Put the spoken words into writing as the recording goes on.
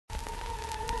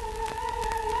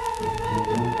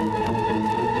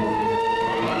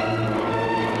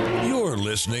You're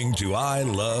listening to I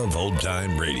Love Old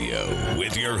Time Radio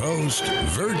with your host,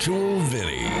 Virtual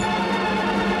Vinny.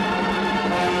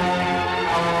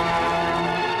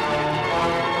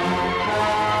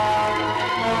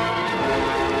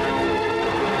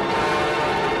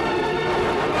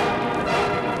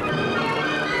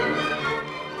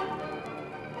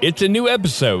 It's a new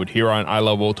episode here on I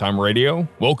Love Old Time Radio.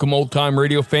 Welcome, Old Time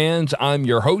Radio fans. I'm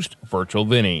your host, Virtual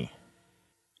Vinny.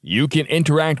 You can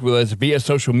interact with us via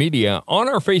social media on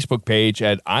our Facebook page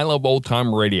at I Love Old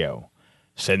Time Radio.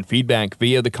 Send feedback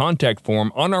via the contact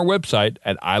form on our website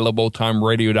at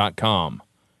iloveoldtimeradio.com.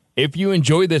 If you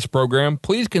enjoy this program,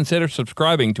 please consider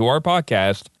subscribing to our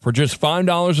podcast for just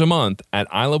 $5 a month at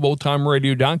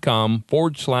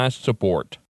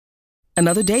iloveoldtimeradio.com/support.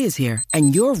 Another day is here,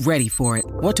 and you're ready for it.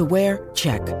 What to wear?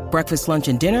 Check. Breakfast, lunch,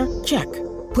 and dinner? Check.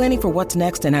 Planning for what's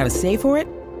next and how to save for it?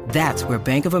 That's where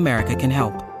Bank of America can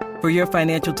help. For your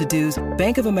financial to-dos,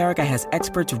 Bank of America has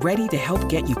experts ready to help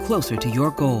get you closer to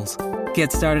your goals.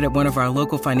 Get started at one of our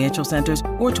local financial centers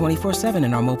or 24/7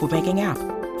 in our mobile banking app.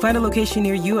 Find a location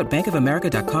near you at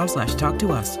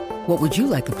bankofamerica.com/talktous. What would you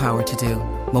like the power to do?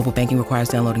 Mobile banking requires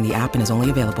downloading the app and is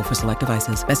only available for select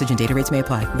devices. Message and data rates may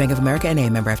apply. Bank of America N.A.,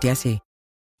 member FDIC.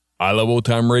 I Love Old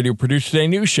Time Radio produces a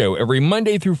new show every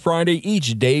Monday through Friday,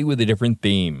 each day with a different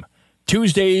theme.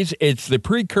 Tuesdays, it's the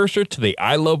precursor to the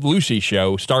I Love Lucy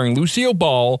show, starring Lucille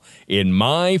Ball in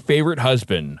My Favorite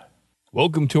Husband.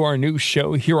 Welcome to our new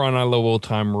show here on I Love Old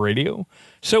Time Radio.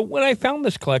 So when I found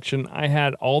this collection, I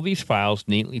had all these files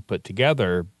neatly put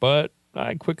together, but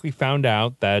I quickly found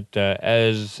out that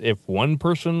as if one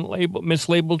person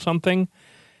mislabeled something,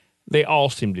 they all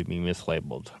seem to be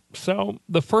mislabeled. So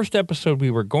the first episode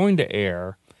we were going to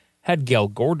air had Gail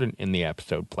Gordon in the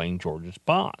episode playing George's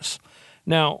boss.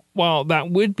 Now, while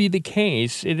that would be the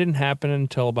case, it didn't happen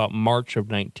until about March of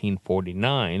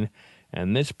 1949,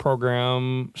 and this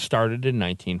program started in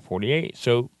 1948.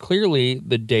 So clearly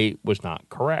the date was not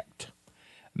correct.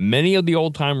 Many of the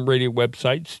old-time radio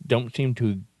websites don't seem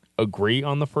to agree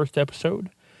on the first episode.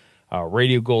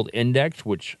 Radio Gold Index,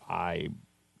 which I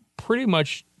pretty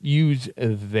much use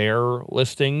their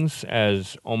listings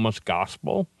as almost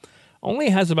gospel, only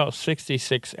has about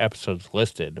 66 episodes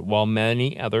listed, while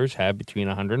many others have between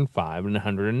 105 and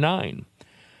 109.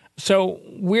 So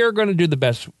we're going to do the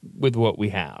best with what we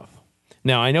have.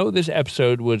 Now, I know this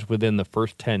episode was within the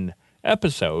first 10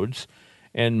 episodes,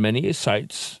 and many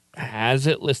sites has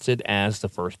it listed as the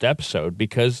first episode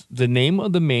because the name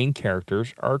of the main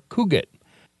characters are Cugat.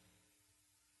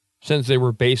 Since they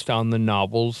were based on the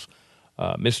novels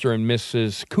Mr. and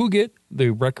Mrs. Cugat, The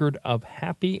Record of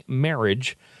Happy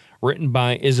Marriage, written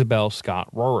by Isabel Scott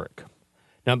Rorick.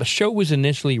 Now, the show was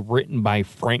initially written by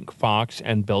Frank Fox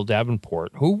and Bill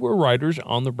Davenport, who were writers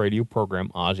on the radio program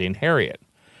Ozzie and Harriet.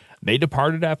 They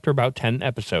departed after about 10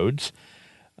 episodes,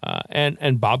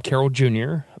 and Bob Carroll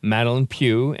Jr., Madeline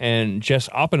Pugh, and Jess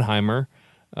Oppenheimer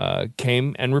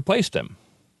came and replaced them.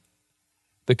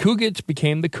 The Cugats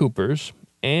became the Coopers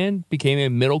and became a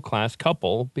middle-class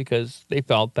couple because they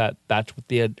felt that that's what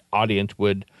the audience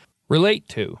would relate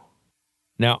to.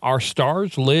 Now, our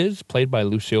stars, Liz, played by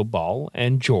Lucille Ball,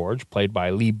 and George, played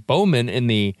by Lee Bowman in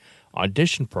the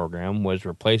audition program, was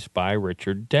replaced by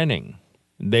Richard Denning.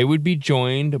 They would be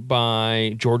joined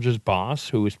by George's boss,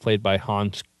 who was played by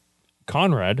Hans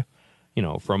Conrad,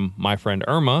 from My Friend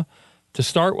Irma, to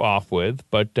start off with,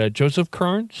 but Joseph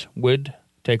Kearns would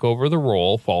take over the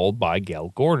role, followed by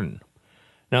Gail Gordon.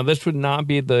 Now, this would not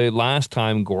be the last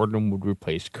time Gordon would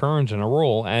replace Kearns in a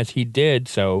role, as he did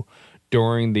so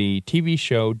during the TV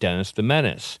show Dennis the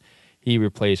Menace. He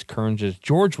replaced Kearns'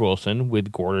 George Wilson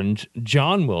with Gordon's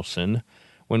John Wilson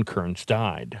when Kearns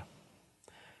died.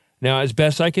 Now, as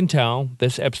best I can tell,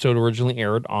 this episode originally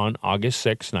aired on August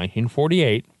 6,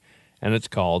 1948, and it's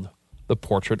called The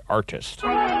Portrait Artist.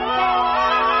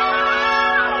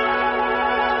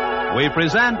 We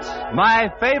present My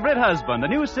Favorite Husband, a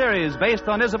new series based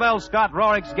on Isabel Scott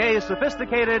Rorick's gay,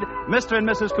 sophisticated Mr. and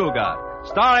Mrs. Cugat,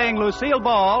 starring Lucille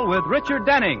Ball with Richard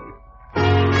Denning.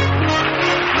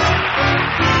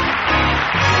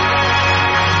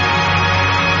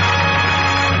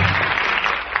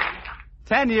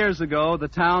 10 years ago, the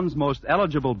town's most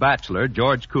eligible bachelor,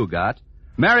 George Cugat,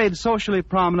 married socially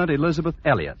prominent Elizabeth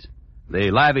Elliott.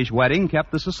 The lavish wedding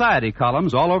kept the society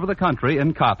columns all over the country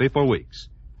in copy for weeks.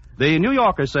 The New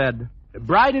Yorker said, "The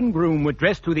bride and groom were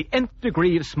dressed to the nth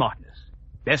degree of smartness.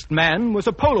 Best man was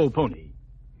a polo pony."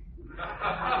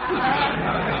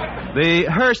 The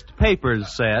Hearst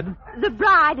papers said, "The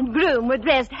bride and groom were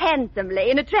dressed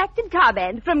handsomely in attractive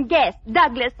comment from guest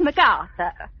Douglas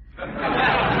MacArthur."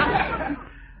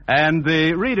 And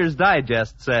the Reader's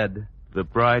Digest said, "The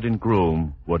bride and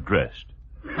groom were dressed."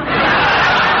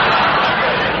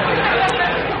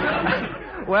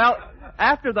 well,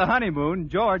 after the honeymoon,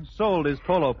 George sold his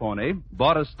polo pony,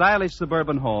 bought a stylish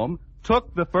suburban home,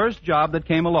 took the first job that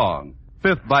came along,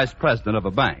 5th vice president of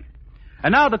a bank.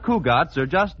 And now the Cougats are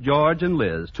just George and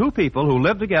Liz, two people who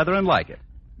live together and like it.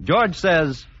 George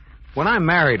says, "When I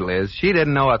married Liz, she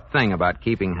didn't know a thing about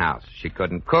keeping house. She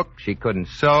couldn't cook, she couldn't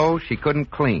sew, she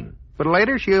couldn't clean. But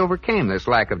later she overcame this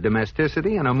lack of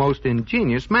domesticity in a most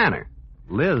ingenious manner."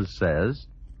 Liz says,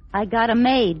 "I got a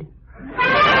maid."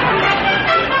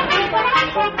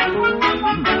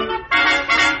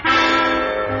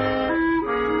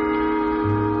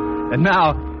 And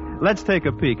now, let's take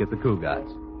a peek at the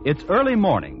Cougats. It's early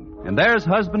morning, and there's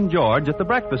husband George at the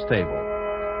breakfast table.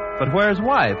 But where's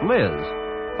wife, Liz?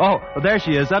 Oh, there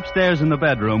she is upstairs in the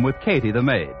bedroom with Katie, the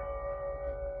maid.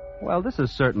 Well, this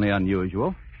is certainly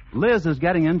unusual. Liz is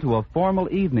getting into a formal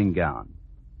evening gown.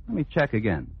 Let me check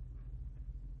again.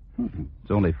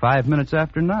 It's only 5 minutes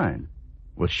after 9.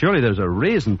 Well, surely there's a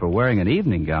reason for wearing an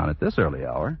evening gown at this early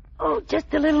hour. Oh,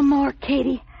 just a little more,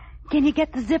 Katie. Can you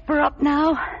get the zipper up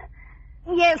now?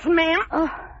 Yes, ma'am. Oh,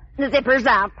 the zipper's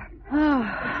up. Oh,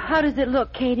 how does it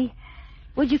look, Katie?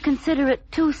 Would you consider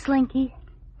it too slinky?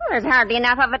 Well, there's hardly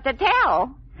enough of it to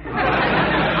tell.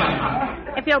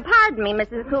 If you'll pardon me,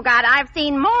 Mrs. Cougat, I've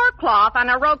seen more cloth on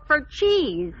a Roquefort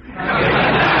cheese.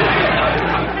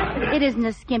 It isn't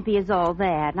as skimpy as all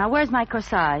that. Now, where's my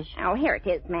corsage? Oh, here it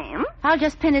is, ma'am. I'll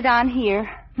just pin it on here.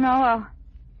 No,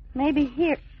 maybe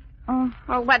here. Oh,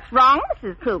 well, what's wrong,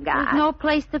 Mrs. Cougat? There's no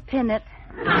place to pin it.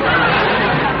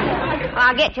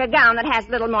 I'll get you a gown that has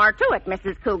a little more to it,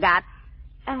 Mrs. Cougat.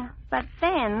 But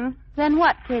then... Then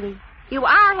what, Kitty? You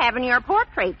are having your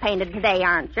portrait painted today,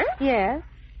 aren't you? Yes.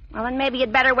 Well, then maybe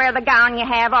you'd better wear the gown you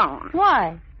have on.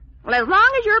 Why? Well, as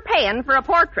long as you're paying for a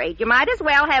portrait, you might as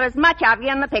well have as much of you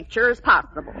in the picture as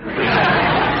possible.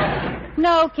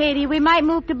 No, Katie, we might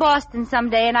move to Boston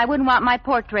someday, and I wouldn't want my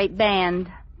portrait banned.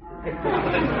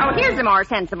 Oh, here's a more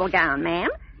sensible gown, ma'am.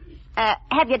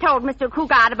 Have you told Mr.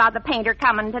 Cougat about the painter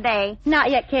coming today? Not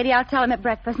yet, Katie. I'll tell him at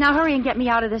breakfast. Now hurry and get me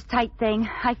out of this tight thing.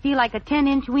 I feel like a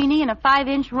 10-inch weenie in a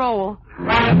 5-inch roll.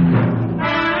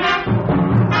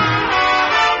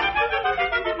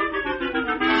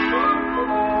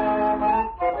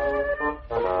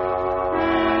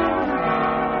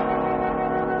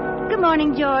 Good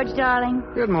morning, George, darling.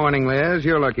 Good morning, Liz.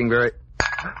 You're looking very...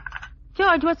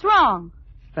 George, what's wrong?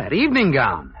 That evening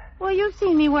gown. Well, you've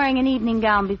seen me wearing an evening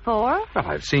gown before. Well,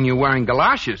 I've seen you wearing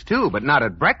galoshes, too, but not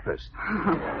at breakfast.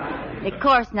 Of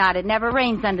course not. It never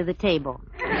rains under the table.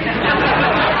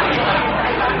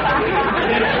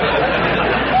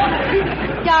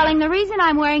 Darling, the reason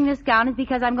I'm wearing this gown is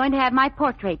because I'm going to have my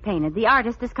portrait painted. The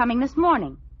artist is coming this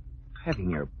morning.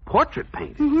 Having your portrait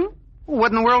painted? Mm-hmm.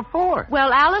 What in the world for?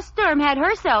 Well, Alice Sturm had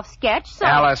herself sketched, so...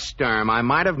 Alice Sturm, I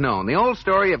might have known. The old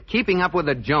story of keeping up with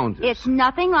the Joneses. It's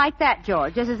nothing like that,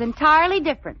 George. This is entirely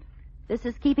different. This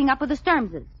is keeping up with the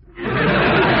Sturmses.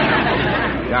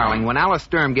 Darling, when Alice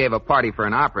Sturm gave a party for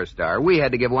an opera star, we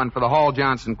had to give one for the Hall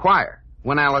Johnson Choir.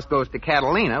 When Alice goes to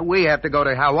Catalina, we have to go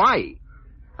to Hawaii.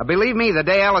 Believe me, the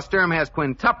day Alice Sturm has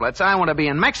quintuplets, I want to be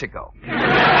in Mexico.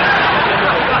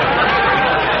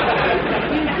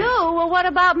 What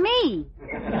about me?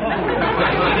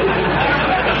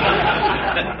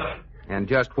 And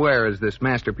just where is this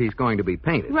masterpiece going to be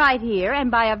painted? Right here, and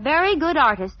by a very good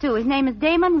artist, too. His name is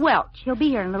Damon Welch. He'll be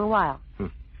here in a little while.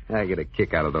 I get a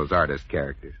kick out of those artist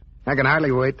characters. I can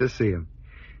hardly wait to see him.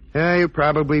 He'll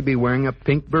probably be wearing a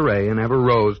pink beret and have a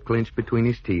rose clinched between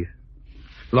his teeth.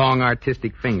 Long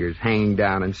artistic fingers hanging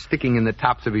down and sticking in the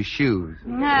tops of his shoes.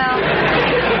 No.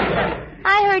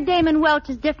 I heard Damon Welch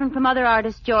is different from other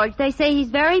artists, George. They say he's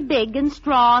very big and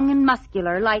strong and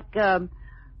muscular, like,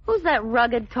 who's that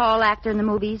rugged, tall actor in the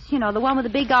movies? You know, the one with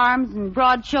the big arms and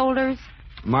broad shoulders?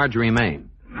 Marjorie Main.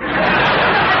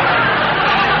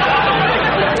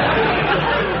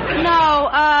 No,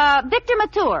 Victor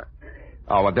Mature.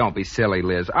 Oh, well, don't be silly,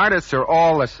 Liz. Artists are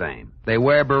all the same. They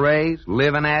wear berets,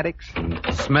 live in attics, and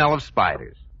smell of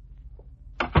spiders.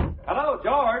 Hello,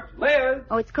 George. Liz.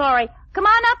 Oh, it's Corey. Come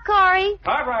on up, Corey.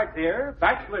 Cartwright here.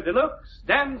 Bachelor deluxe.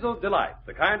 Damsel delight.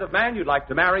 The kind of man you'd like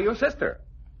to marry your sister.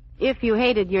 If you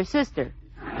hated your sister.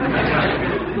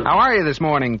 How are you this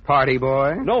morning, party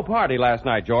boy? No party last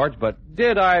night, George, but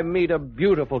did I meet a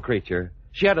beautiful creature?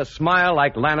 She had a smile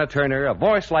like Lana Turner, a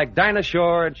voice like Dinah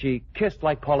Shore, and she kissed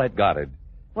like Paulette Goddard.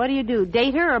 What do?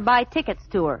 Date her or buy tickets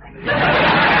to her?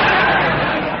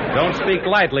 Don't speak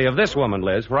lightly of this woman,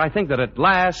 Liz, for I think that at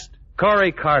last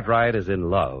Corey Cartwright is in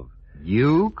love.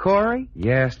 You, Corey?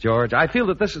 Yes, George. I feel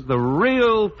that this is the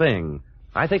real thing.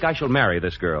 I think I shall marry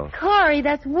this girl. Corey,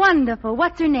 that's wonderful.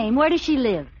 What's her name? Where does she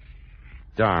live?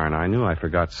 Darn, I knew I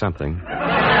forgot something.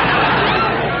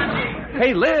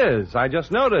 Hey, Liz, I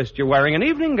just noticed you're wearing an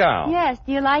evening gown. Yes,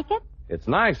 do you like it? It's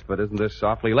nice, but isn't this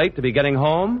awfully late to be getting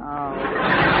home?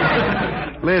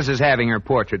 Oh. Liz is having her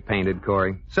portrait painted,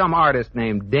 Corey. Some artist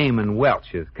named Damon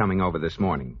Welch is coming over this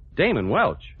morning. Damon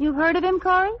Welch? You've heard of him,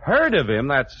 Corey? Heard of him?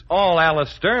 That's all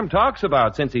Alice Sturm talks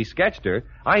about since he sketched her.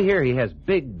 I hear he has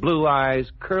big blue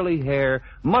eyes, curly hair,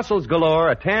 muscles galore,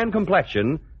 a tan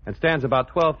complexion, and stands about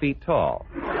 12 feet tall.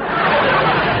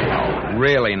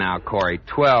 Really now, Corey,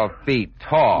 12 feet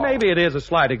tall. Maybe it is a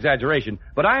slight exaggeration,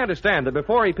 but I understand that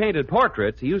before he painted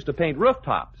portraits, he used to paint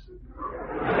rooftops.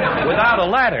 Without a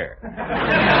ladder.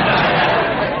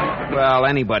 Well,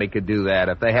 anybody could do that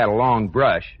if they had a long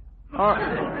brush.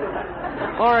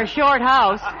 Or a short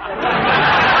house.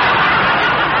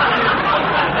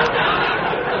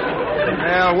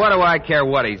 Well, what do I care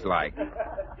what he's like?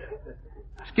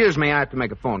 Excuse me, I have to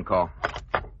make a phone call.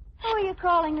 Who are you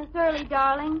calling this early,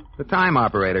 darling? The time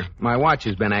operator. My watch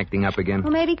has been acting up again.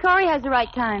 Well, maybe Corey has the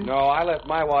right time. No, I left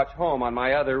my watch home on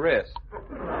my other wrist.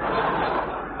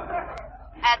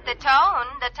 At the tone,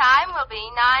 the time will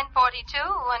be 9:42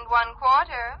 and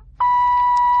 1/4.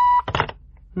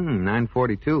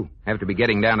 9:42. Have to be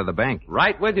getting down to the bank.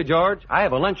 Right with you, George. I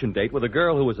have a luncheon date with a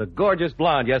girl who was a gorgeous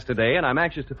blonde yesterday, and I'm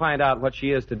anxious to find out what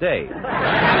she is today.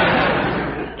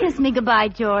 Kiss me goodbye,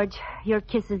 George. Your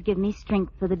kisses give me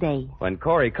strength for the day. When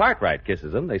Corey Cartwright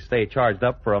kisses them, they stay charged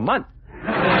up for a month.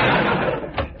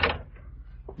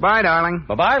 Bye, darling.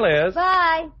 Bye-bye, Liz.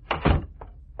 Bye.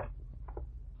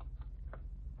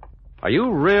 Are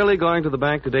you really going to the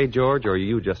bank today, George, or are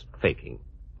you just faking?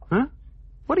 Huh?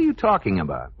 What are you talking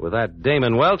about? With that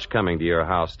Damon Welch coming to your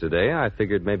house today, I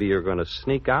figured maybe you're going to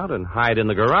sneak out and hide in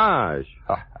the garage.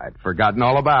 Oh, I'd forgotten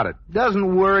all about it.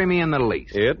 Doesn't worry me in the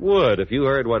least. It would if you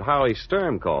heard what Howie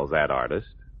Sturm calls that artist.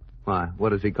 Why, what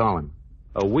does he call him?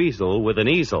 A weasel with an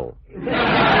easel.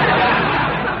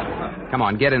 Come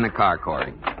on, get in the car,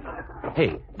 Corey.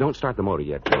 Hey, don't start the motor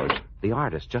yet, George. The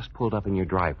artist just pulled up in your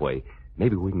driveway.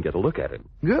 Maybe we can get a look at him.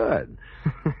 Good.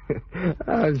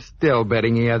 I'm still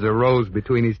betting he has a rose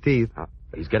between his teeth.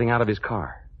 He's getting out of his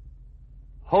car.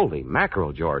 Holy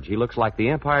mackerel, George. He looks like the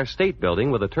Empire State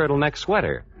Building with a turtleneck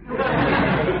sweater.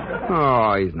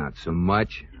 Oh, he's not so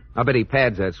much. I bet he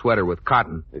pads that sweater with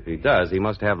cotton. If he does, he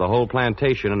must have the whole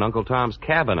plantation and Uncle Tom's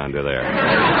cabin under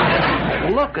there.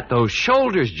 Look at those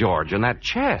shoulders, George, and that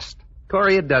chest.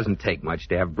 Corey, it doesn't take much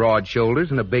to have broad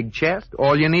shoulders and a big chest.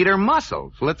 All you need are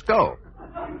muscles. Let's go.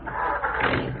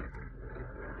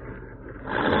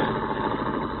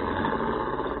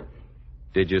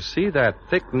 Did you see that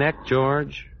thick neck,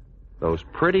 George? Those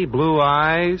pretty blue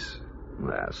eyes?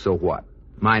 Well, so what?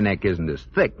 My neck isn't as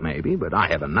thick, maybe, but I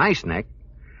have a nice neck.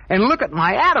 And look at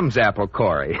my Adam's apple,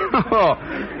 Corey. Oh,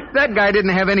 that guy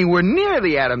didn't have anywhere near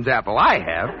the Adam's apple I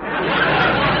have.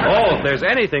 Oh, if there's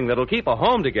anything that'll keep a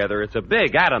home together, it's a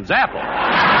big Adam's apple.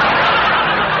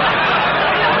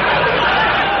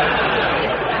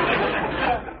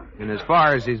 And as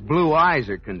far as his blue eyes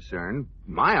are concerned,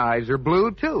 my eyes are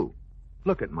blue, too.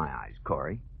 Look at my eyes,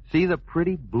 Corey. See the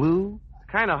pretty blue?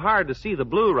 It's kind of hard to see the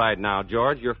blue right now,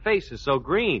 George. Your face is so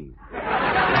green.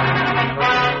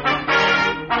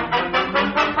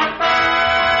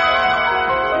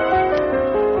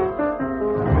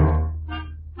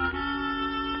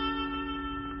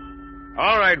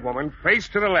 All right, woman, face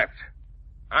to the left.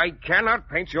 I cannot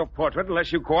paint your portrait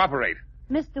unless you cooperate.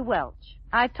 Mr. Welch,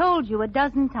 I've told you a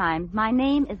dozen times my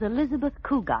name is Elizabeth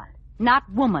Cougat, not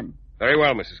woman. Very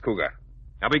well, Mrs. Cougar.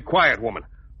 Now be quiet, woman.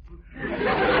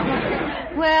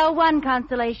 Well, one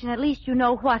consolation, at least you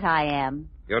know what I am.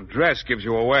 Your dress gives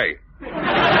you away.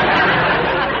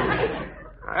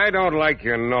 I don't like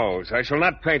your nose. I shall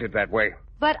not paint it that way.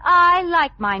 But I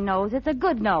like my nose. It's a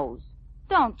good nose.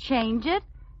 Don't change it.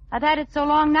 I've had it so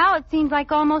long now, it seems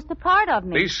like almost a part of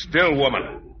me. Be still,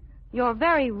 woman. You're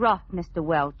very rough, Mr.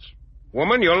 Welch.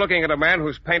 Woman, you're looking at a man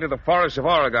who's painted the forests of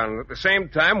Oregon and at the same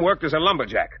time worked as a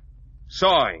lumberjack.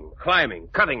 Sawing, climbing,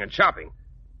 cutting, and chopping.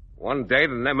 One day,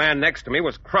 the man next to me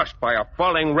was crushed by a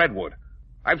falling redwood.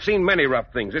 I've seen many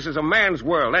rough things. This is a man's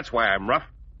world. That's why I'm rough.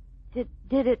 Did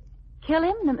it kill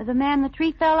him, the man the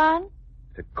tree fell on?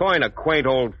 To coin a quaint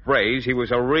old phrase, he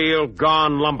was a real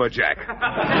gone lumberjack.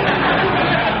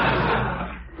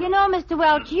 You know, Mr.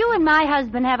 Welch, you and my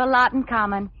husband have a lot in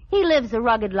common. He lives a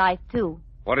rugged life, too.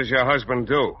 What does your husband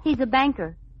do? He's a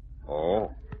banker.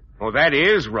 Oh, that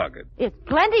is rugged. It's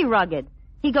plenty rugged.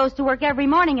 He goes to work every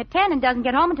morning at 10 and doesn't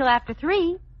get home until after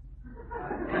 3.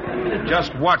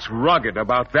 Just what's rugged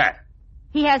about that?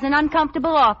 He has an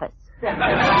uncomfortable office.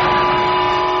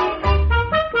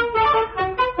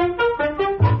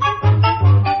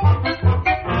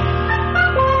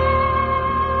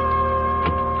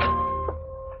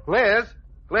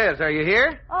 Liz, are you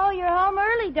here? Oh, you're home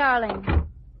early, darling.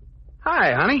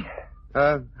 Hi, honey.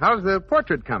 How's the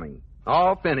portrait coming?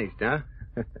 All finished, huh?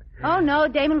 Oh, no,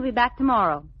 Damon will be back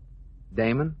tomorrow.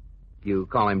 Damon? You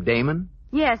call him Damon?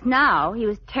 Yes, now. He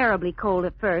was terribly cold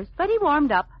at first, but he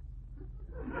warmed up.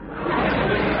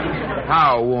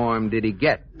 How warm did he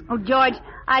get? Oh, George,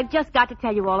 I've just got to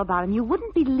tell you all about him. You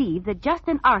wouldn't believe that just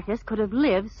an artist could have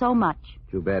lived so much.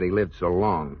 Too bad he lived so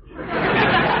long.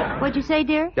 What'd you say,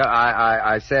 dear?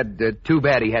 I said too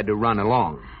bad he had to run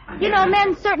along. You know,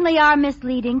 men certainly are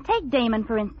misleading. Take Damon,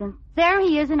 for instance. There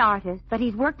he is, an artist, but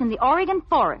he's worked in the Oregon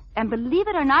forest, and believe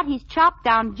it or not, he's chopped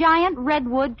down giant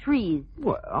redwood trees.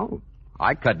 Well,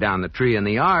 I cut down the tree in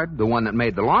the yard, the one that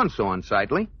made the lawn so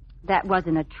unsightly. That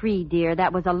wasn't a tree, dear.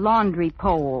 That was a laundry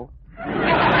pole.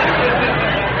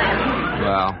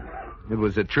 Well, it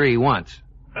was a tree once.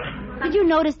 Did you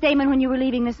notice Damon when you were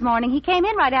leaving this morning? He came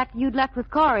in right after you'd left with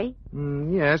Corey.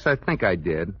 Yes, I think I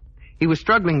did. He was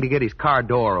struggling to get his car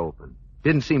door open.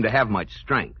 Didn't seem to have much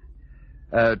strength.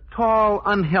 A tall,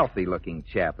 unhealthy-looking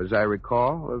chap, as I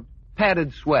recall. A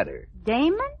padded sweater.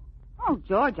 Damon? Oh,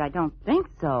 George, I don't think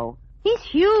so. He's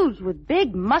huge with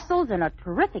big muscles and a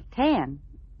terrific tan.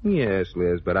 Yes,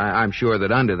 Liz, but I'm sure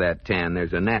that under that tan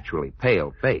there's a naturally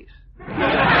pale face. George,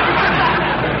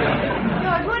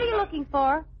 what are you looking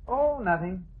for? Oh,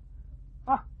 nothing.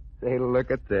 Oh, say,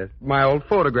 look at this. My old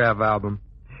photograph album.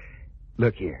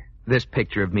 Look here. This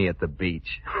picture of me at the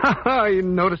beach. You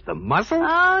noticed the muscle?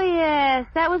 Oh, yes.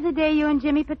 That was the day you and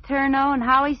Jimmy Paterno and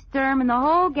Howie Sturm and the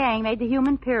whole gang made the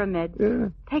human pyramid. Yeah.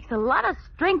 Takes a lot of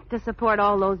strength to support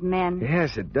all those men.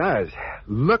 Yes, it does.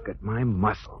 Look at my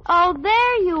muscles. Oh,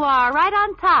 there you are, right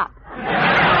on top.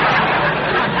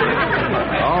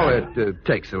 Oh, it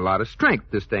takes a lot of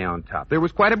strength to stay on top. There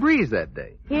was quite a breeze that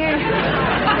day. Here's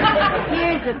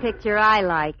the picture I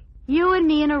like. You and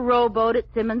me in a rowboat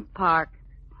at Simmons Park.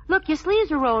 Look, your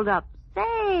sleeves are rolled up.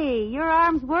 Say, your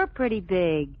arms were pretty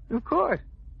big. Of course.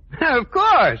 Of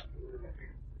course.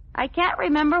 I can't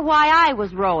remember why I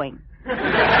was rowing. Well,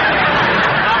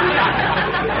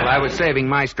 I was saving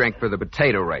my strength for the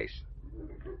potato race.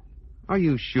 Are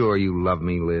you sure you love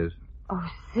me, Liz?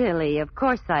 Oh, silly. Of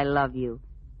course I love you.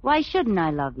 Why shouldn't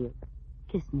I love you?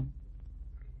 Kiss me.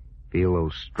 Feel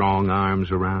those strong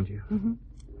arms around you? Mm-hmm.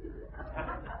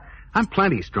 I'm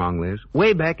plenty strong, Liz.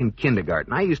 Way back in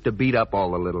kindergarten, I used to beat up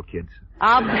all the little kids.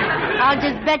 I'll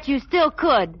just bet you still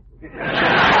could.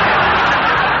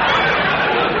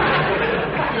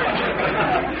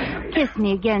 Kiss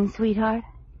me again, sweetheart.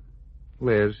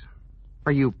 Liz,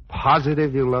 are you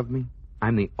positive you love me?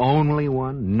 I'm the only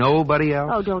one, nobody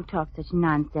else? Oh, don't talk such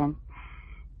nonsense.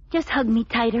 Just hug me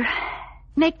tighter.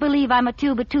 Make believe I'm a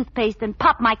tube of toothpaste and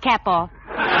pop my cap off.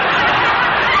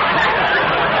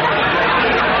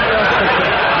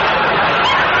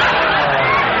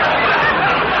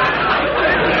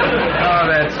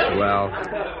 Well,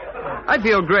 I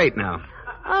feel great now.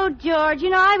 Oh, George,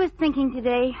 I was thinking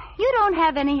today, you don't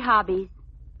have any hobbies.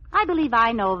 I believe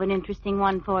I know of an interesting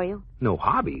one for you. No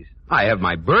hobbies? I have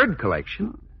my bird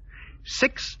collection.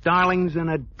 6 starlings and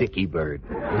a dicky bird.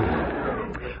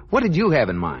 What did you have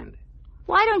in mind?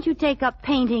 Why don't you take up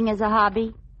painting as a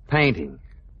hobby? Painting?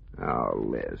 Oh,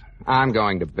 Liz, I'm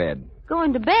going to bed.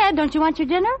 Going to bed? Don't you want your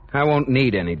dinner? I won't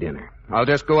need any dinner. I'll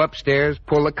just go upstairs,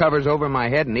 pull the covers over my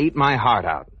head, and eat my heart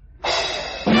out.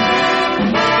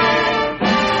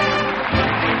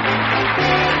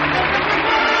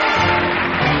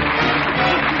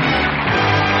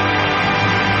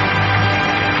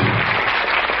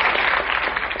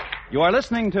 You are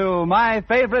listening to My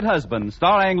Favorite Husband,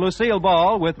 starring Lucille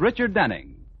Ball with Richard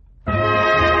Denning.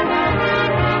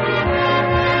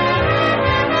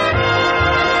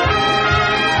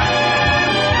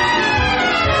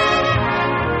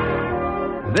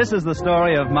 This is the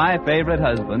story of my favorite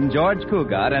husband, George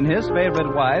Cugat, and his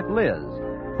favorite wife, Liz,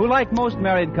 who, like most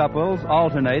married couples,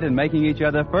 alternate in making each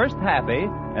other first happy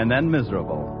and then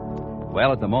miserable.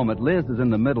 Well, at the moment, Liz is in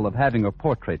the middle of having her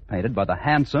portrait painted by the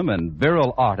handsome and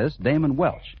virile artist, Damon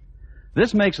Welch.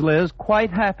 This makes Liz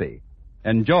quite happy,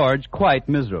 and George quite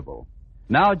miserable.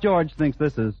 Now George thinks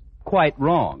this is quite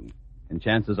wrong, and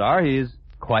chances are he's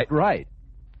quite right.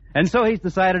 And so he's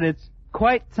decided it's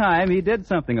quite time he did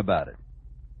something about it.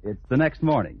 It's the next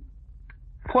morning.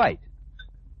 Quite.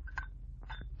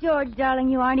 George,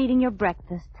 darling, you aren't eating your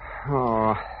breakfast.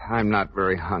 Oh, I'm not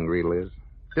very hungry, Liz.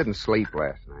 Didn't sleep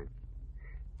last night.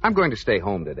 I'm going to stay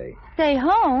home today. Stay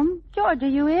home? George, are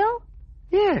you ill?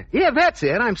 Yeah, that's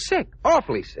it. I'm sick.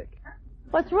 Awfully sick.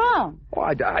 What's wrong? Oh,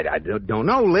 I don't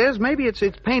know, Liz. Maybe it's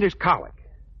painter's colic.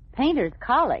 Painter's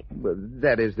colic? Well,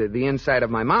 that is, the inside of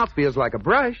my mouth feels like a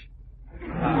brush.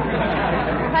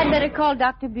 I'd better call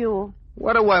Dr. Buell.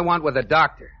 What do I want with a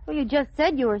doctor? Well, you just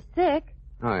said you were sick.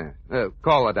 Oh, yeah.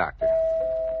 Call a doctor.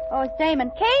 Oh, it's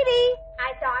Damon. Katie!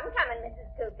 I saw him coming, Mrs.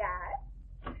 Cougar.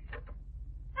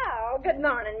 Oh, good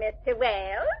morning, Mr.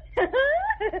 Wells.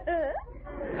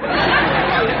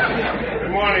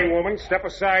 Good morning, woman. Step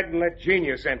aside and let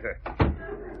Genius enter.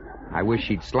 I wish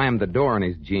he'd slammed the door on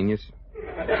his genius.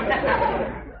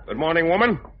 Good morning,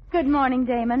 woman. Good morning,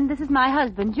 Damon. This is my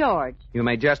husband, George. You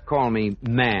may just call me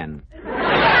Man.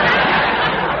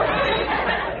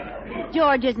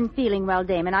 George isn't feeling well,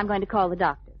 Damon. I'm going to call the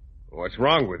doctor. What's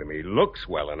wrong with him? He looks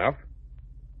well enough.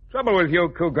 Trouble with you,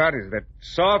 Cougar, is that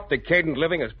soft, decadent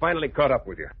living has finally caught up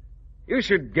with you. You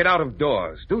should get out of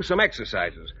doors, do some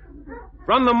exercises.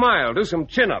 Run the mile, do some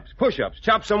chin-ups, push-ups,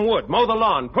 chop some wood, mow the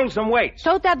lawn, pull some weights.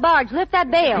 Tote that barge, lift that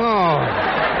bale.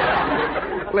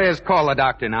 Oh. Liz, call the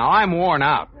doctor now. I'm worn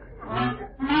out.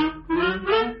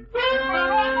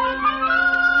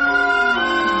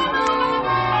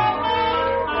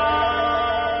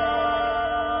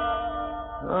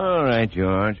 All right,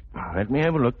 George. Let me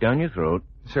have a look down your throat.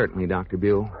 Certainly, Dr.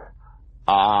 Buell.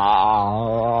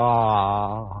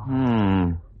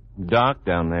 Dark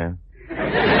down there.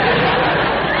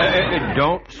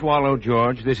 Don't swallow,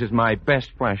 George. This is my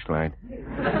best flashlight.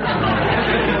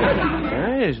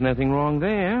 There's nothing wrong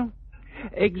there.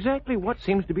 Exactly what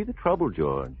seems to be the trouble,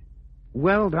 George?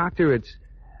 Well, Doctor,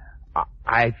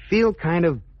 I feel kind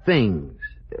of things.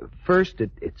 First,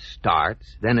 it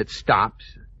starts, then it stops,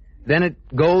 then it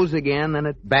goes again, then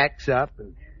it backs up,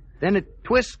 and then it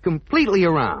twists completely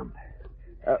around.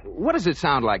 What does it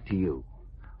sound like to you?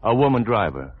 A woman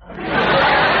driver.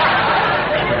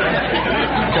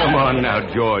 Come on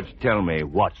now, George. Tell me,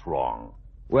 what's wrong?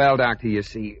 Well, Doctor, you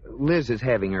see, Liz is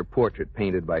having her portrait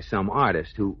painted by some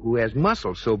artist who has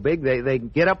muscles so big they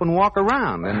get up and walk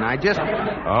around, and I just...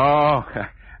 Oh,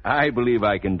 I believe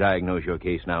I can diagnose your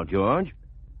case now, George.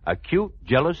 Acute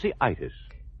jealousy-itis.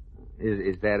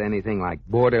 Is that anything like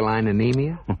borderline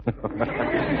anemia?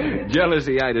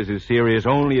 Jealousy-itis is serious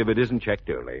only if it isn't checked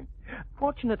early.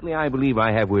 Fortunately, I believe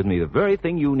I have with me the very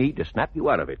thing you need to snap you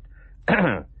out of it.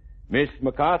 Miss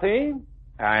McCarthy,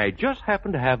 I just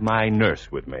happen to have my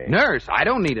nurse with me. Nurse? I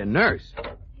don't need a nurse.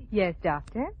 Yes,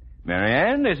 Doctor?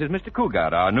 Marianne, this is Mr.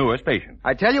 Cougar, our newest patient.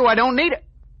 I tell you, I don't need it.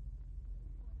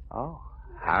 Oh.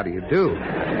 How do you do?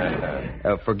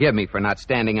 Forgive me for not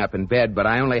standing up in bed, but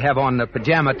I only have on the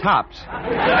pajama tops. Is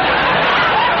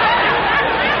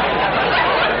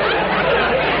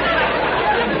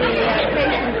the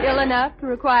patient ill enough to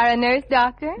require a nurse,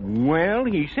 Doctor? Well,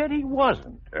 he said he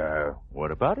wasn't. What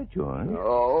about it, George?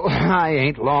 Oh, I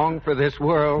ain't long for this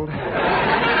world.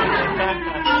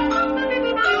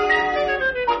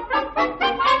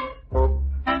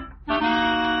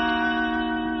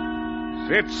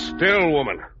 Sit still,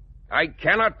 woman. I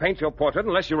cannot paint your portrait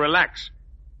unless you relax.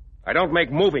 I don't make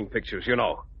moving pictures, you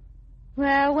know.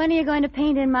 Well, when are you going to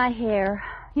paint in my hair?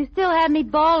 You still have me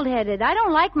bald-headed. I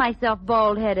don't like myself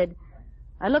bald-headed.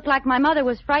 I look like my mother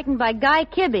was frightened by Guy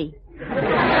Kibbe.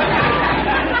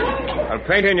 I'll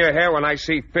paint in your hair when I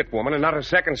see fit, woman, and not a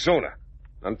second sooner.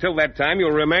 Until that time,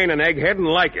 you'll remain an egghead and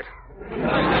like it.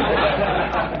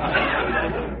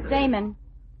 Damon,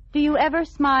 do you ever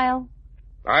smile?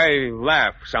 I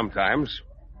laugh sometimes.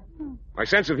 My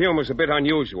sense of humor is a bit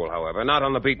unusual, however, not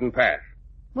on the beaten path.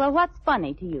 Well, what's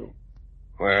funny to you?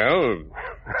 Well,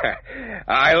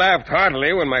 I laughed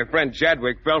heartily when my friend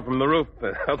Chadwick fell from the roof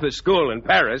of the school in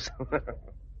Paris.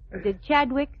 Did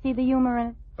Chadwick see the humor in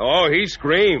it? Oh, he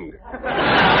screamed.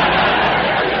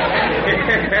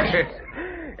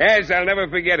 Yes, I'll never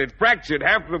forget it. Fractured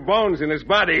half the bones in his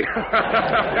body.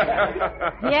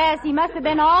 Yes, he must have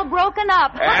been all broken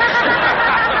up.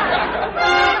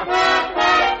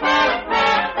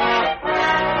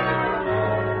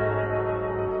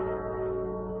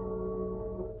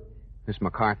 Miss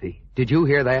McCarthy, did you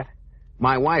hear that?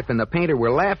 My wife and the painter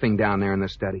were laughing down there in the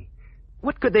study.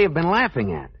 What could they have been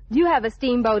laughing at? Do you have a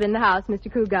steamboat in the house,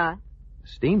 Mr. Cougar?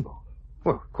 Steamboat?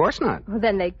 Well, of course not. Well,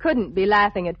 then they couldn't be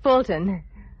laughing at Fulton.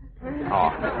 Oh,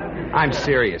 I'm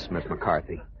serious, Miss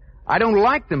McCarthy. I don't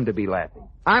like them to be laughing.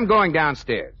 I'm going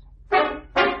downstairs.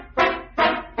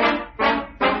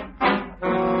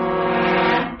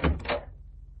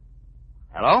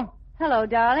 Hello? Hello,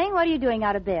 darling. What are you doing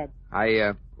out of bed?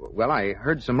 I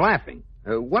heard some laughing.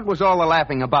 What was all the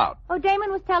laughing about? Oh,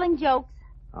 Damon was telling jokes.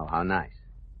 Oh, how nice.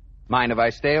 Mind if I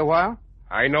stay a while?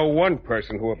 I know one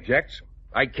person who objects.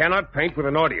 I cannot paint with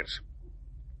an audience.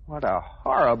 What a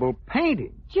horrible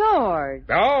painting. George.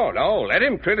 No, let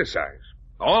him criticize.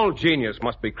 All genius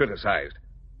must be criticized.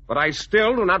 But I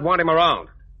still do not want him around.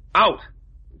 Out.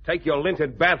 Take your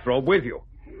linted bathrobe with you.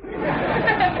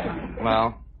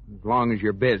 Well, as long as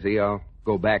you're busy, I'll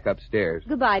go back upstairs.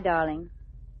 Goodbye, darling.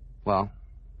 Well,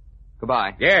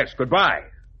 goodbye. Yes, goodbye.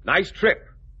 Nice trip.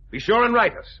 Be sure and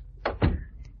write us.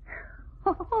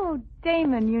 Oh,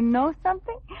 Damon, you know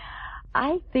something?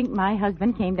 I think my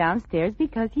husband came downstairs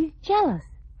because he's jealous.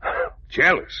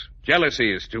 Jealous?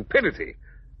 Jealousy is stupidity.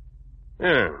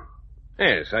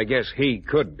 Yes, I guess he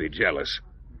could be jealous.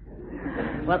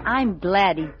 Well, I'm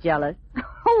glad he's jealous.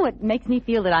 Oh, it makes me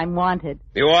feel that I'm wanted.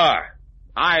 You are.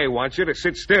 I want you to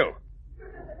sit still.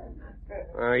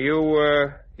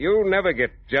 You never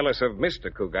get jealous of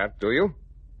Mr. Cougat, do you?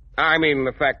 I mean,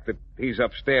 the fact that he's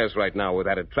upstairs right now with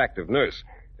that attractive nurse.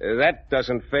 That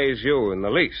doesn't faze you in the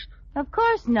least. Of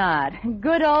course not.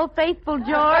 Good old faithful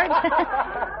George.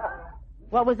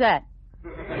 What was that?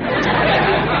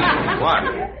 What?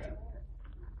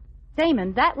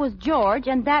 Damon, that was George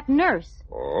and that nurse.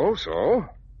 Oh, so?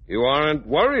 You aren't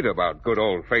worried about good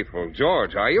old faithful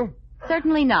George, are you?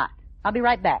 Certainly not. I'll be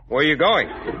right back. Where are you going?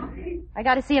 I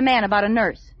got to see a man about a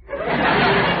nurse.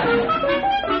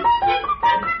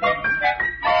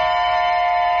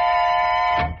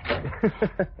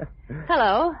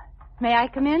 Hello. May I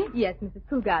come in? Yes, Mrs.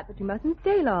 Cougat, but you mustn't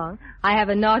stay long. I have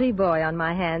a naughty boy on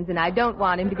my hands, and I don't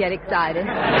want him to get excited.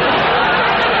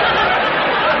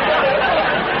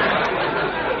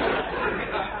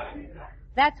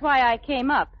 That's why I came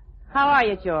up. How are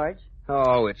you, George?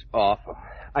 Oh, it's awful.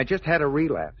 I just had a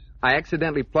relapse. I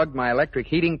accidentally plugged my electric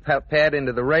heating pad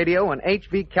into the radio, and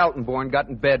H.V. Kaltenborn got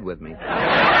in bed with me. He's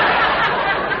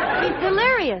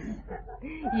delirious.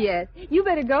 Yes. You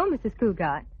better go, Mrs.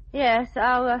 Cougat. Yes,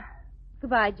 I'll,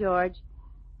 Goodbye, George.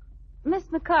 Miss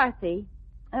McCarthy,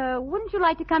 wouldn't you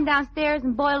like to come downstairs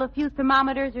and boil a few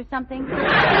thermometers or something?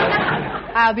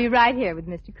 I'll be right here with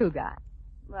Mr. Cougat.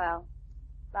 Well,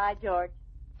 bye, George.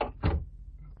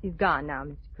 He's gone now,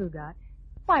 Mr. Cougat.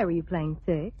 Why were you playing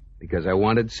sick? Because I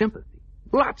wanted sympathy.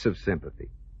 Lots of sympathy.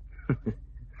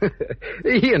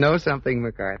 You know something,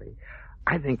 McCarthy?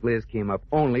 I think Liz came up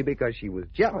only because she was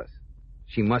jealous.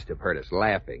 She must have heard us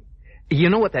laughing. You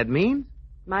know what that means?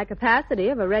 My capacity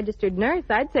of a registered nurse,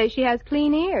 I'd say she has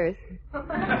clean ears.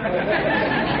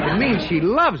 It means she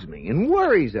loves me and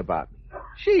worries about me.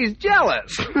 She's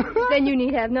jealous. Then you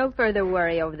need have no further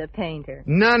worry over the painter.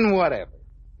 None whatever.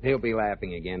 He'll be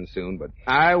laughing again soon, but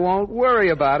I won't worry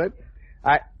about it.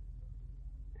 I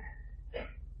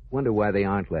wonder why they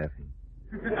aren't laughing.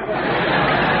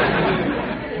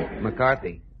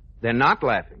 McCarthy, they're not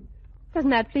laughing.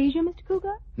 Doesn't that please you, Mr.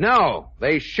 Cougat? No,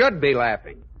 they should be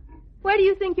laughing. Where do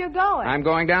you think you're going? I'm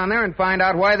going down there and find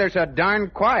out why they're so darn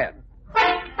quiet.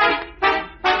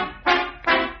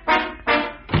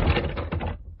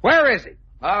 Where is he?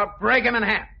 I'll break him in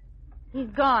half. He's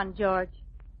gone, George.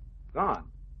 Gone?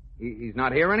 He's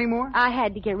not here anymore? I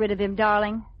had to get rid of him,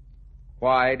 darling.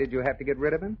 Why did you have to get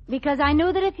rid of him? Because I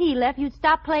knew that if he left, you'd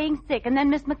stop playing sick, and then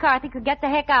Miss McCarthy could get the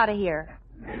heck out of here.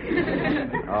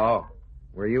 Oh.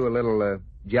 Were you a little,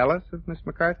 jealous of Miss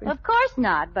McCarthy? Of course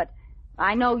not, but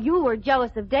I know you were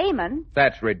jealous of Damon.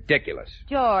 That's ridiculous.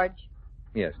 George.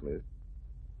 Yes, Liz.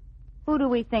 Who do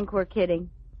we think we're kidding?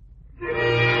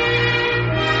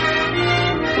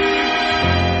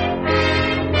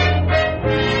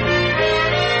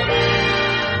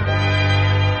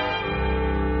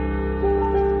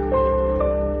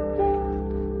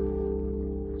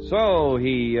 So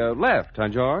he left, huh,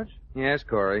 George? Yes,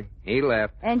 Corey. He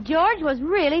left. And George was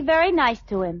really very nice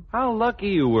to him. How lucky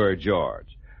you were,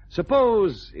 George.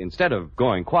 Suppose, instead of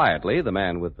going quietly, the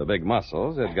man with the big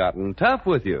muscles had gotten tough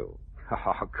with you.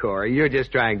 Oh, Corey, you're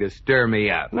just trying to stir me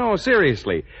up. No,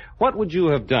 seriously. What would you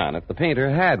have done if the painter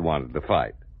had wanted to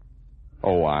fight?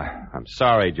 Oh, I'm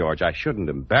sorry, George. I shouldn't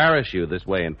embarrass you this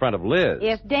way in front of Liz.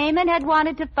 If Damon had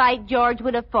wanted to fight, George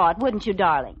would have fought, wouldn't you,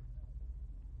 darling?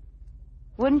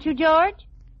 Wouldn't you, George?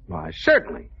 Why,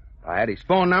 certainly. If I had his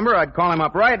phone number, I'd call him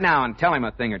up right now and tell him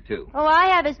a thing or two. Oh, I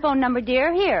have his phone number,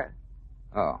 dear. Here.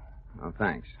 Oh,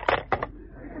 thanks.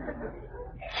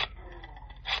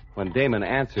 When Damon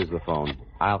answers the phone,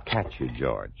 I'll catch you,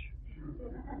 George.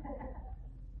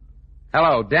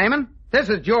 Hello, Damon. This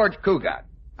is George Cougat.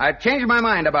 I've changed my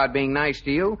mind about being nice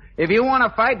to you. If you want to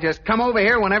fight, just come over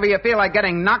here whenever you feel like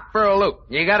getting knocked for a loop.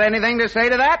 You got anything to say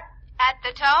to that? At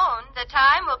the tone, the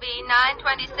time will be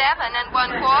 9:27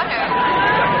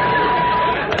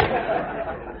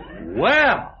 1/4.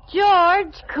 Well.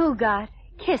 George Cougat,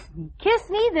 Kiss me. Kiss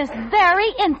me this very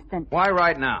instant. Why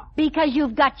right now? Because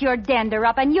you've got your dander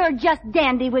up, and you're just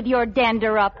dandy with your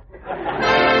dander up.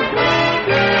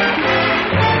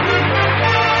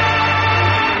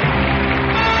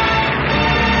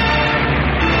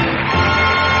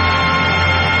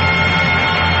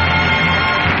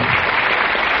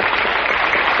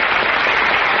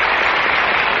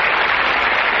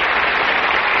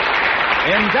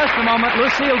 In just a moment,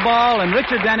 Lucille Ball and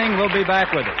Richard Denning will be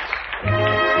back with us.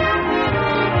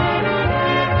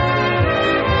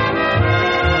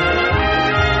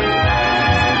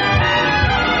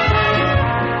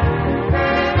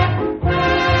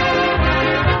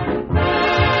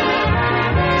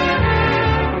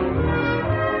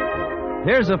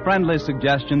 Here's a friendly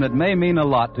suggestion that may mean a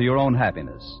lot to your own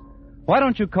happiness. Why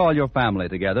don't you call your family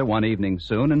together one evening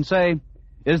soon and say,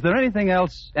 is there anything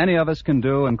else any of us can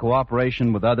do in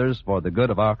cooperation with others for the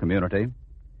good of our community?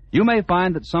 You may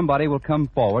find that somebody will come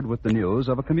forward with the news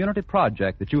of a community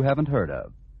project that you haven't heard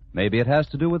of. Maybe it has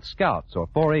to do with Scouts or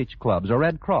 4-H clubs or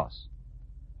Red Cross.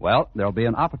 Well, there'll be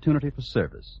an opportunity for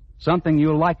service, something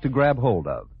you'll like to grab hold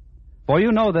of. For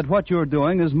you know that what you're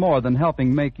doing is more than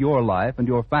helping make your life and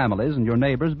your families and your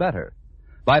neighbors better.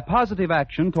 By positive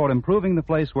action toward improving the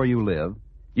place where you live,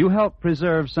 you help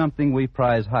preserve something we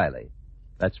prize highly.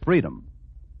 That's freedom.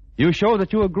 You show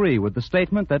that you agree with the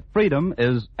statement that freedom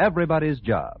is everybody's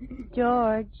job.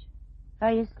 George,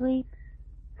 are you asleep?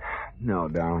 No,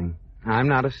 darling. I'm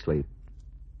not asleep.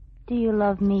 Do you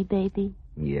love me, baby?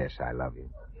 Yes, I love you.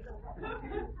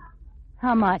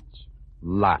 How much?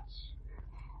 Lots.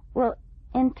 Well,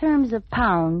 in terms of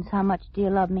pounds, how much do you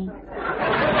love me?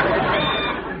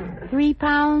 3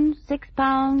 pounds, 6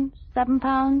 pounds, 7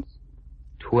 pounds?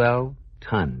 12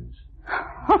 tons.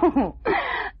 Oh,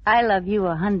 I love you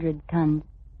 100 tons.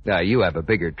 You have a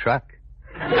bigger truck.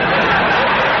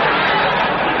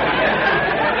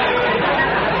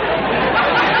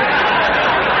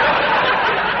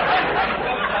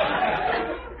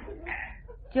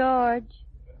 George,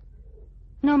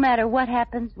 no matter what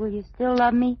happens, will you still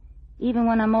love me, even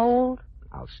when I'm old?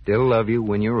 I'll still love you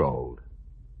when you're old.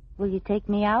 Will you take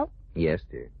me out? Yes,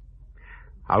 dear.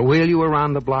 I'll wheel you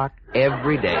around the block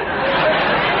every day.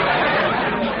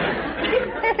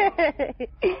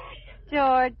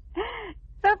 George,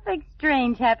 something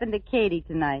strange happened to Katie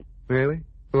tonight. Really?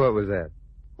 What was that?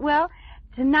 Well,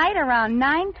 tonight around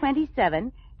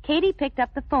 9:27, Katie picked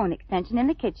up the phone extension in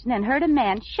the kitchen and heard a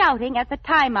man shouting at the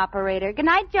time operator. Good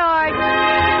night, George.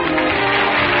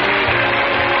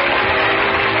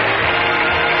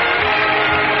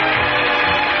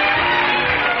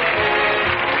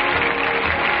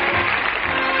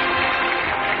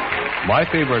 My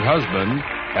Favorite Husband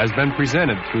has been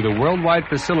presented through the worldwide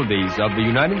facilities of the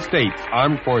United States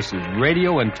Armed Forces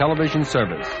Radio and Television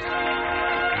Service.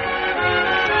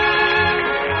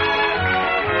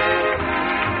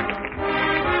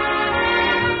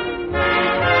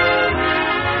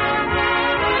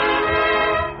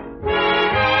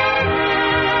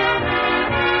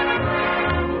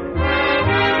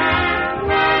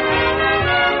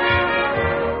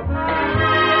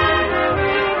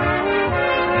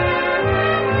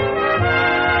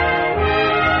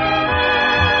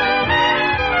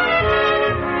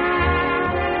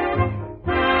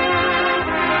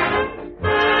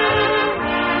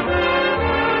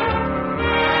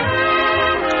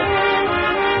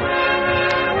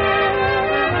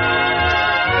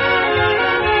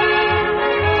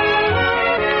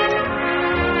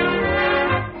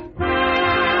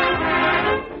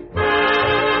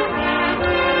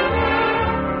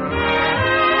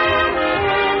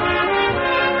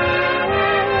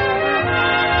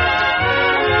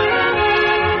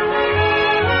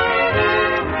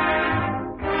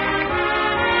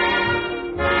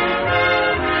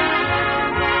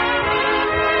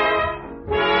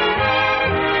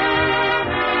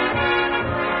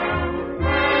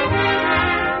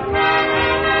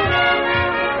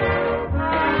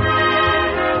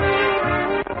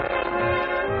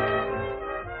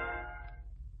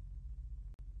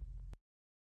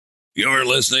 You're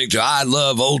listening to I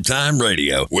Love Old Time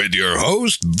Radio with your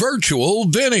host, Virtual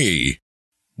Vinny.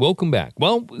 Welcome back.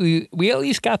 Well, we at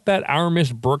least got that Our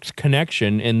Miss Brooks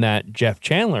connection in that Jeff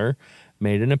Chandler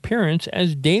made an appearance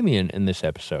as Damien in this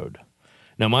episode.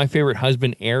 Now, My Favorite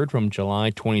Husband aired from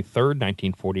July 23rd,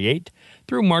 1948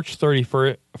 through March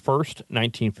 31st,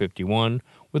 1951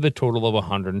 with a total of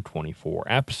 124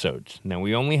 episodes. Now,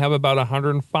 we only have about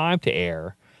 105 to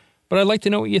air, but I'd like to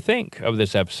know what you think of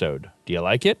this episode. Do you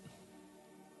like it?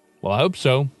 Well, I hope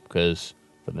so, because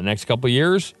for the next couple of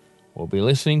years, we'll be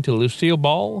listening to Lucille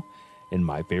Ball in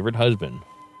My Favorite Husband.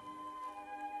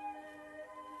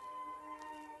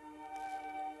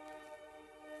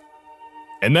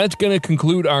 And that's going to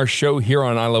conclude our show here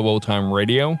on I Love Old Time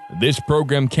Radio. This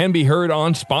program can be heard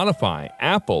on Spotify,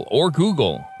 Apple, or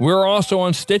Google. We're also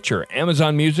on Stitcher,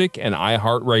 Amazon Music, and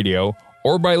iHeartRadio,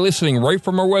 or by listening right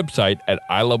from our website at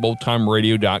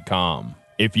iloveoldtimeradio.com.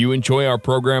 If you enjoy our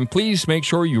program, please make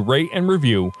sure you rate and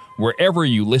review wherever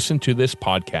you listen to this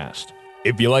podcast.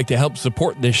 If you'd like to help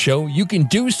support this show, you can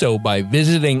do so by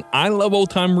visiting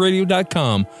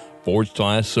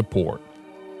iloveoldtimeradio.com/support.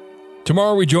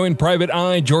 Tomorrow we join Private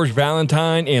Eye George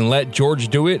Valentine in Let George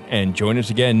Do It, and join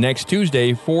us again next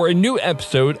Tuesday for a new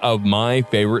episode of My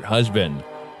Favorite Husband.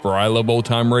 For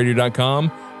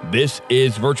iloveoldtimeradio.com, this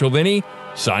is Virtual Vinny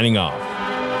signing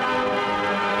off.